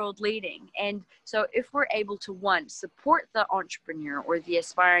more world leading. And so if we're able to, one, support the entrepreneur or the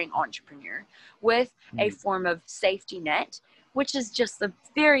aspiring entrepreneur with a Mm. form of safety net, which is just a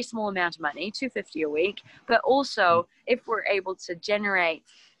very small amount of money, $250 a week, but also if we're able to generate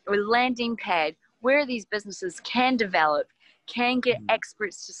a landing pad where these businesses can develop, can get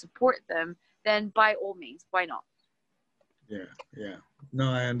experts to support them, then by all means, why not? Yeah, yeah.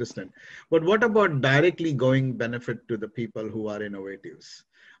 No, I understand. But what about directly going benefit to the people who are innovatives?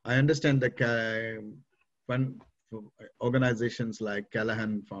 I understand that when organizations like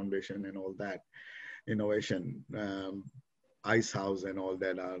Callahan Foundation and all that, innovation, Ice House and all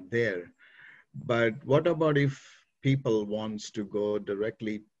that are there. But what about if people wants to go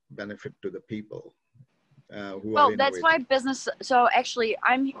directly benefit to the people who are Well, that's why innovative? business. So actually,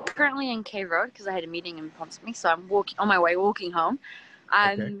 I'm currently in K Road because I had a meeting in Ponsonby, so I'm walking home.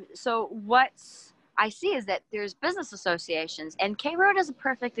 Okay. So what I see is that there's business associations, and K Road is a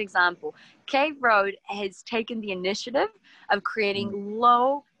perfect example. K Road has taken the initiative of Mm. creating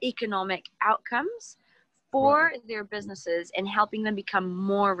low economic outcomes for Right. their businesses and helping them become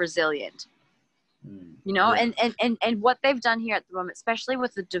more resilient. Mm. Yeah. And what they've done here at the moment, especially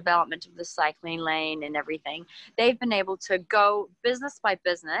with the development of the cycling lane and everything, they've been able to go business by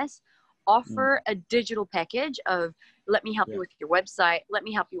business, Mm. offer a digital package of, let me help you Yeah. with your website, let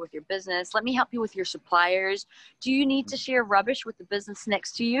me help you with your business, let me help you with your suppliers. Do you need to share rubbish with the business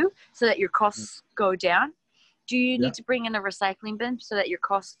next to you so that your Mm. costs go down? Do you Yeah. need to bring in a recycling bin so that your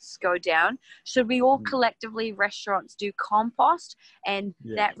costs go down? Should we all Mm. collectively, restaurants, do compost, and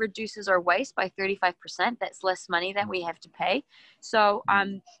Yeah. that reduces our waste by 35%? That's less money that we have to pay. So,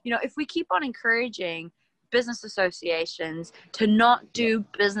 Mm. if we keep on encouraging business associations to not Yeah. do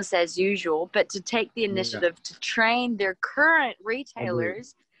business as usual, but to take the Yeah. initiative to train their current Agree.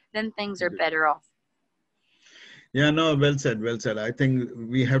 retailers, then things are Agree. better off. Yeah, no, well said, well said. I think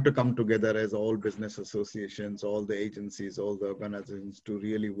we have to come together as all business associations, all the agencies, all the organizations to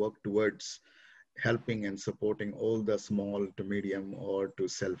really work towards helping and supporting all the small to medium or to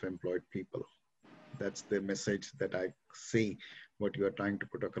self-employed people. That's the message that I see what you are trying to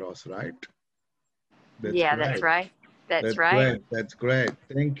put across, right? That's Yeah, that's great. right. That's That's right. great. That's great.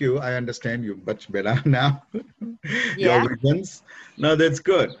 Thank you. I understand you much better now. Your Yeah. visions. No, that's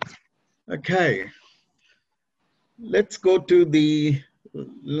good. Okay. Let's go to the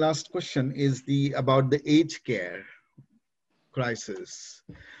last question is the about the aged care crisis.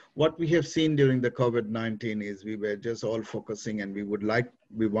 What we have seen during the COVID-19 is we were just all focusing and we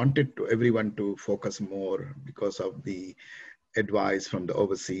wanted to everyone to focus more because of the advice from the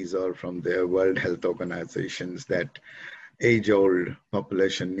overseas or from the World Health Organizations that age-old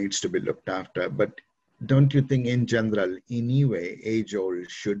population needs to be looked after. But don't you think in general, anyway, age-old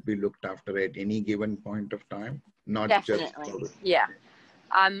should be looked after at any given point of time? Not just Definitely. COVID. Yeah.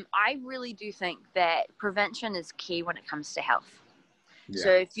 I really do think that prevention is key when it comes to health.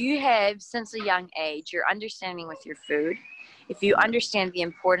 So Yeah. if you have, since a young age, your understanding with your food, if you Yeah. understand the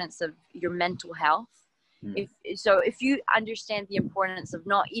importance of your mental health, Mm. if you understand the importance of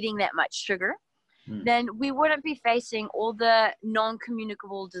not eating that much sugar, Mm. then we wouldn't be facing all the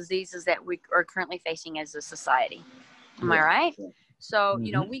non-communicable diseases that we are currently facing as a society. Am I Yeah. right? Yeah. So,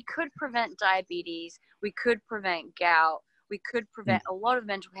 Mm-hmm. we could prevent diabetes, we could prevent gout, we could prevent a lot of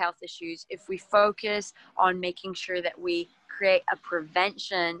mental health issues if we focus on making sure that we create a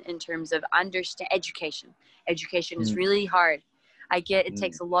prevention in terms of education. Education is Mm. really hard. I get it Mm.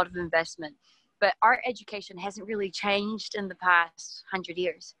 takes a lot of investment, but our education hasn't really changed in the past 100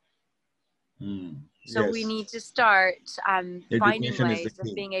 years. Mm. So we Yes. need to start finding Education is the ways of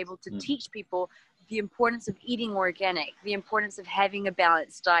key. being able to Mm. teach people the importance of eating organic, the importance of having a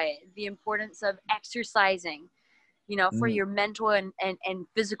balanced diet, the importance of exercising, for Mm. your mental and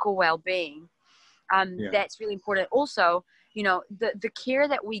physical well-being. Yeah. That's really important. Also, the care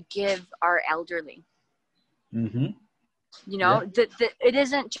that we give our elderly. Mm-hmm. Yeah. It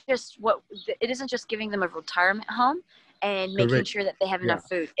isn't just giving them a retirement home. and making Correct. sure that they have Yeah. enough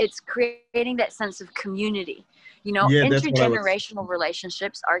food. It's creating that sense of community. You know, Yeah, that's what I was. intergenerational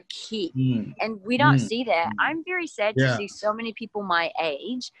relationships are key. Mm, And we don't mm, see that. mm. I'm very sad to Yeah. see so many people my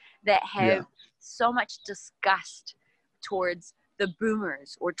age that Yeah. have so much disgust towards the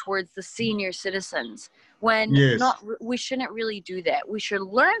boomers or towards the senior citizens, when Yes, not we shouldn't really do that. We should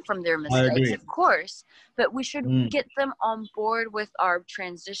learn from their I mistakes, agree. of course, but we should Mm, get them on board with our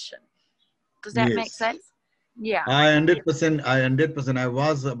transition. Does that make yes. sense? Yeah. I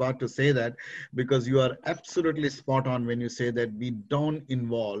was about to say that because you are absolutely spot on when you say that we don't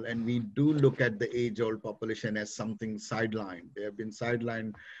involve and we do look at the age-old population as something sidelined. They have been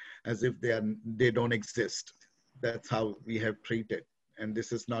sidelined as if they don't exist. That's how we have treated, and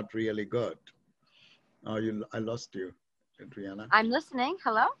this is not really good. I lost you, Adriana. I'm listening.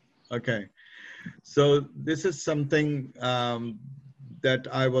 Hello? Okay. So this is something that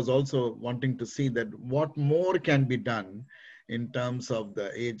I was also wanting to see, that what more can be done in terms of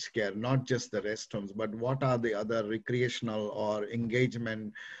the aged care, not just the restrooms, but what are the other recreational or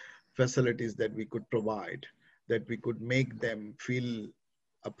engagement facilities that we could provide, that we could make them feel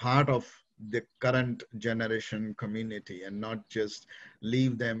a part of the current generation community and not just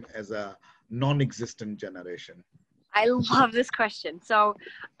leave them as a non-existent generation. I love this question. So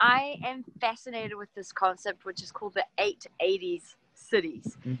I am fascinated with this concept, which is called the 880s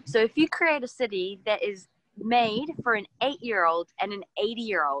cities. Mhm. So if you create a city that is made for an 8-year-old and an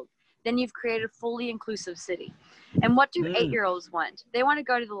 80-year-old, then you've created a fully inclusive city. And what do Mm, 8-year-olds want? They want to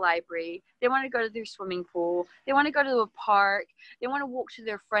go to the library. They want to go to their swimming pool. They want to go to a park. They want to walk to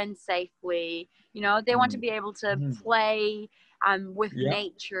their friends safely. You know, they want to mm, be able to mm. play with Yeah.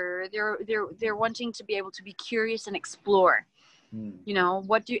 nature. They're wanting to be able to be curious and explore. Mm. You know,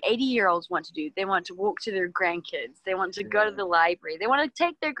 what do 80-year-olds want to do? They want to walk to their grandkids. They want to go to Yeah. the library. They want to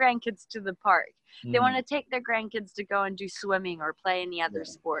take their grandkids to the park. They want Mm. to take their grandkids to go and do swimming or play any other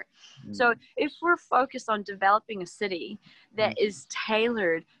Yeah. sport. So Mm. if we're focused on developing a city that Mm. is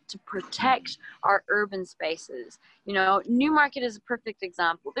tailored to Mm. protect our urban spaces, you know, Newmarket is a perfect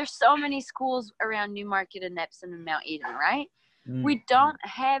example. There's so many schools around Newmarket and Epsom and Mount Eden, right? Mm. We don't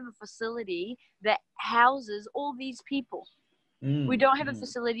have a facility that houses all these people. We Mm. don't have a Mm.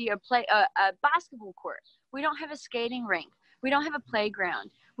 facility or a basketball court. We don't have a skating rink. We don't have a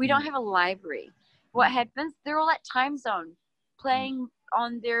playground. We don't Mm. have a library. What Mm. happens? They're all at time zone Mm. playing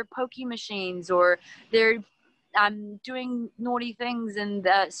on their pokey machines, or they're doing naughty things in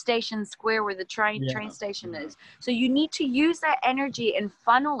the station square where the train Yeah. station Yeah. is. So you need to use that energy and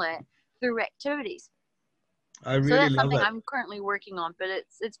funnel it through activities. I So really that's love something it. I'm currently working on, but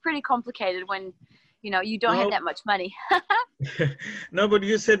it's pretty complicated when, you know, you don't have No, that much money. no, but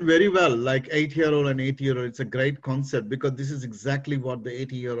you said very well, like 8-year-old and 80-year-old, it's a great concept because this is exactly what the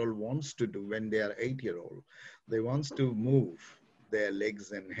 80-year-old wants to do when they are 8-year-old. They wants to move their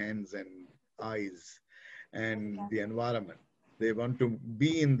legs and hands and eyes and the environment. They want to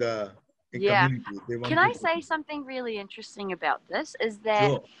be in the a Yeah. community. They Can want to I go. say something really interesting about this? Is that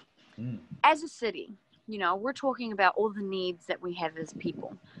Sure. Mm. as a city, you know, we're talking about all the needs that we have as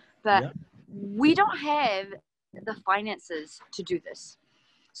people, but Yeah. we don't have the finances to do this.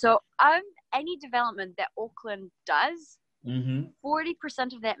 So, any development that Auckland does, Mm-hmm.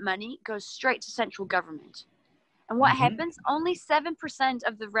 40% of that money goes straight to central government. And what Mm-hmm. happens? Only 7%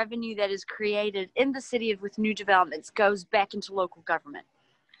 of the revenue that is created in the city with new developments goes back into local government.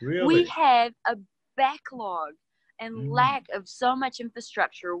 We Really? have a backlog and Mm. lack of so much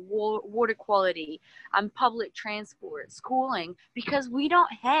infrastructure, water quality, public transport, schooling, because we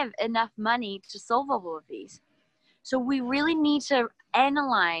don't have enough money to solve all of these. So we really need to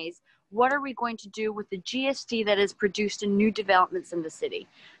analyze what are we going to do with the GST that is produced in new developments in the city.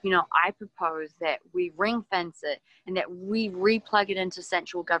 You know, I propose that we ring fence it and that we replug it into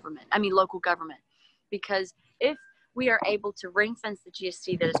local government. Because if we are able to ring fence the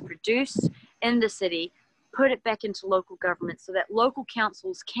GST that is produced in the city, put it back into local government so that local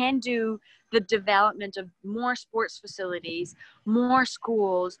councils can do the development of more sports facilities, more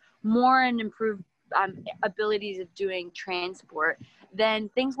schools, more and improved abilities of doing transport, then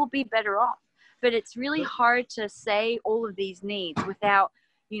things will be better off. But it's really hard to say all of these needs without,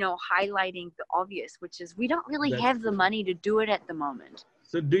 you know, highlighting the obvious, which is we don't really That's have the true. money to do it at the moment.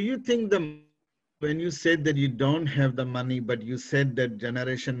 So do you think when you said that you don't have the money, but you said that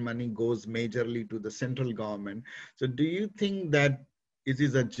generation money goes majorly to the central government. So do you think that it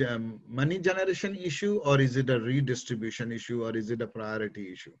is a money generation issue, or is it a redistribution issue, or is it a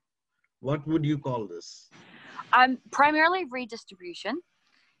priority issue? What would you call this? Primarily redistribution,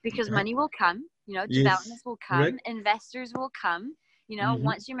 because Okay. money will come, you know, Yes. developments will come, Correct. investors will come, You know,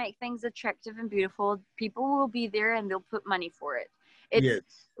 once you make things attractive and beautiful, people will be there and they'll put money for it. It's Yes.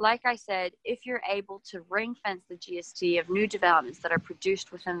 like I said, if you're able to ring fence the GST of new developments that are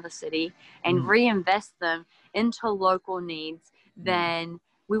produced within the city and reinvest them into local needs, then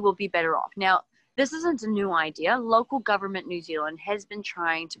we will be better off. Now, this isn't a new idea. Local government New Zealand has been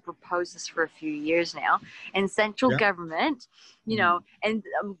trying to propose this for a few years now. And central government, you know, and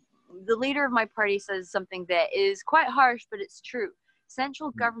the leader of my party says something that is quite harsh, but it's true.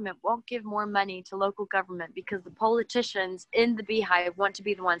 Central government won't give more money to local government because the politicians in the beehive want to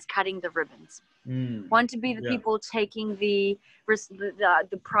be the ones cutting the ribbons, want to be the people taking the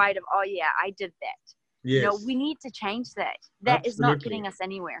pride of, oh yeah, I did that. Yes. You know, we need to change that. That is not getting us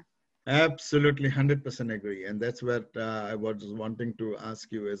anywhere. Absolutely, 100% agree. And that's what I was wanting to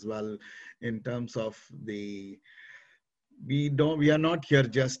ask you as well, in terms of we are not here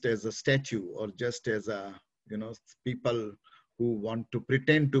just as a statue or just as a, you know, people who want to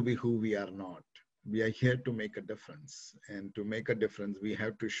pretend to be who we are not. We are here to make a difference, and to make a difference, we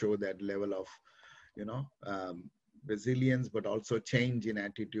have to show that level of, you know, resilience, but also change in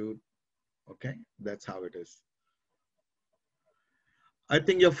attitude. Okay, that's how it is. I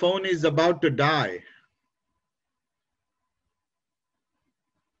think your phone is about to die.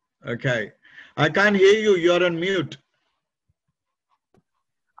 Okay, I can't hear you. You're on mute.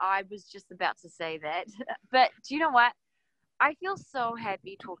 I was just about to say that, but do you know what? I feel so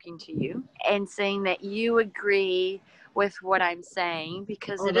happy talking to you and seeing that you agree with what I'm saying,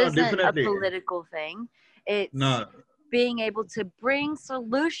 because it isn't definitely a political thing. It's being able to bring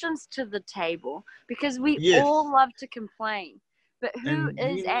solutions to the table, because we all love to complain, but who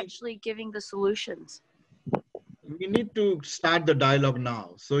is actually giving the solutions? We need to start the dialogue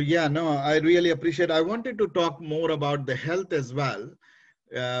now. So yeah, no, I really appreciate. I wanted to talk more about the health as well.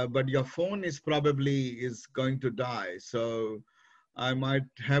 But your phone is probably going to die. So I might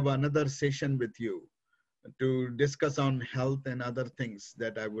have another session with you to discuss on health and other things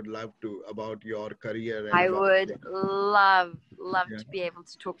that I would love to, about your career. And I would love to be able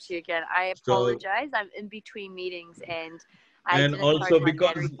to talk to you again. I apologize. I'm in between meetings, and also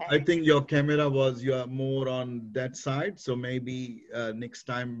because I think your camera you are more on that side. So maybe next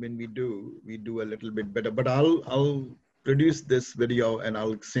time when we do a little bit better, but I'll produce this video and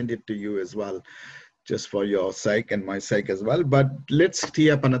I'll send it to you as well, just for your sake and my sake as well. But let's tee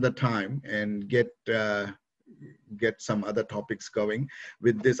up another time and get some other topics going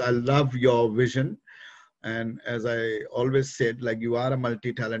with this. I love your vision. And as I always said, like, you are a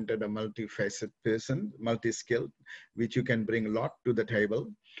multi-talented, a multi-faceted person, multi-skilled, which you can bring a lot to the table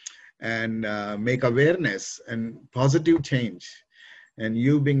and make awareness and positive change. And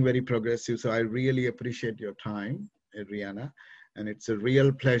you being very progressive. So I really appreciate your time, Adriana. And it's a real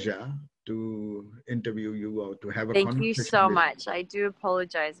pleasure to interview you or to have a conversation. Thank you so much. I do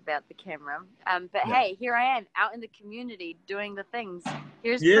apologize about the camera. But hey, here I am out in the community doing the things.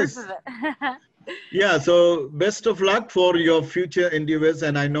 Here's proof of it. Yeah, so best of luck for your future endeavors.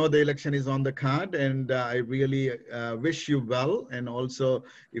 And I know the election is on the card, and I really wish you well. And also,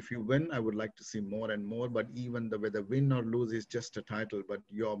 if you win, I would like to see more and more. But even whether win or lose is just a title, but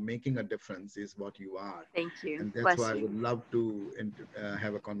you're making a difference is what you are. Thank you. And that's why I would love to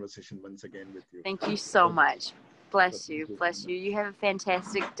have a conversation once again with you. Thank you so much. Bless you. Bless you. You have a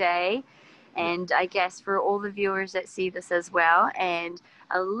fantastic day. And I guess for all the viewers that see this as well, and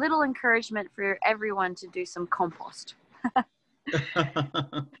a little encouragement for everyone to do some compost.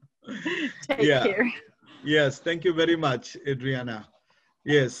 Take care. Yes, thank you very much, Adriana.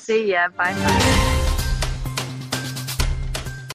 Yes. See ya. Bye-bye.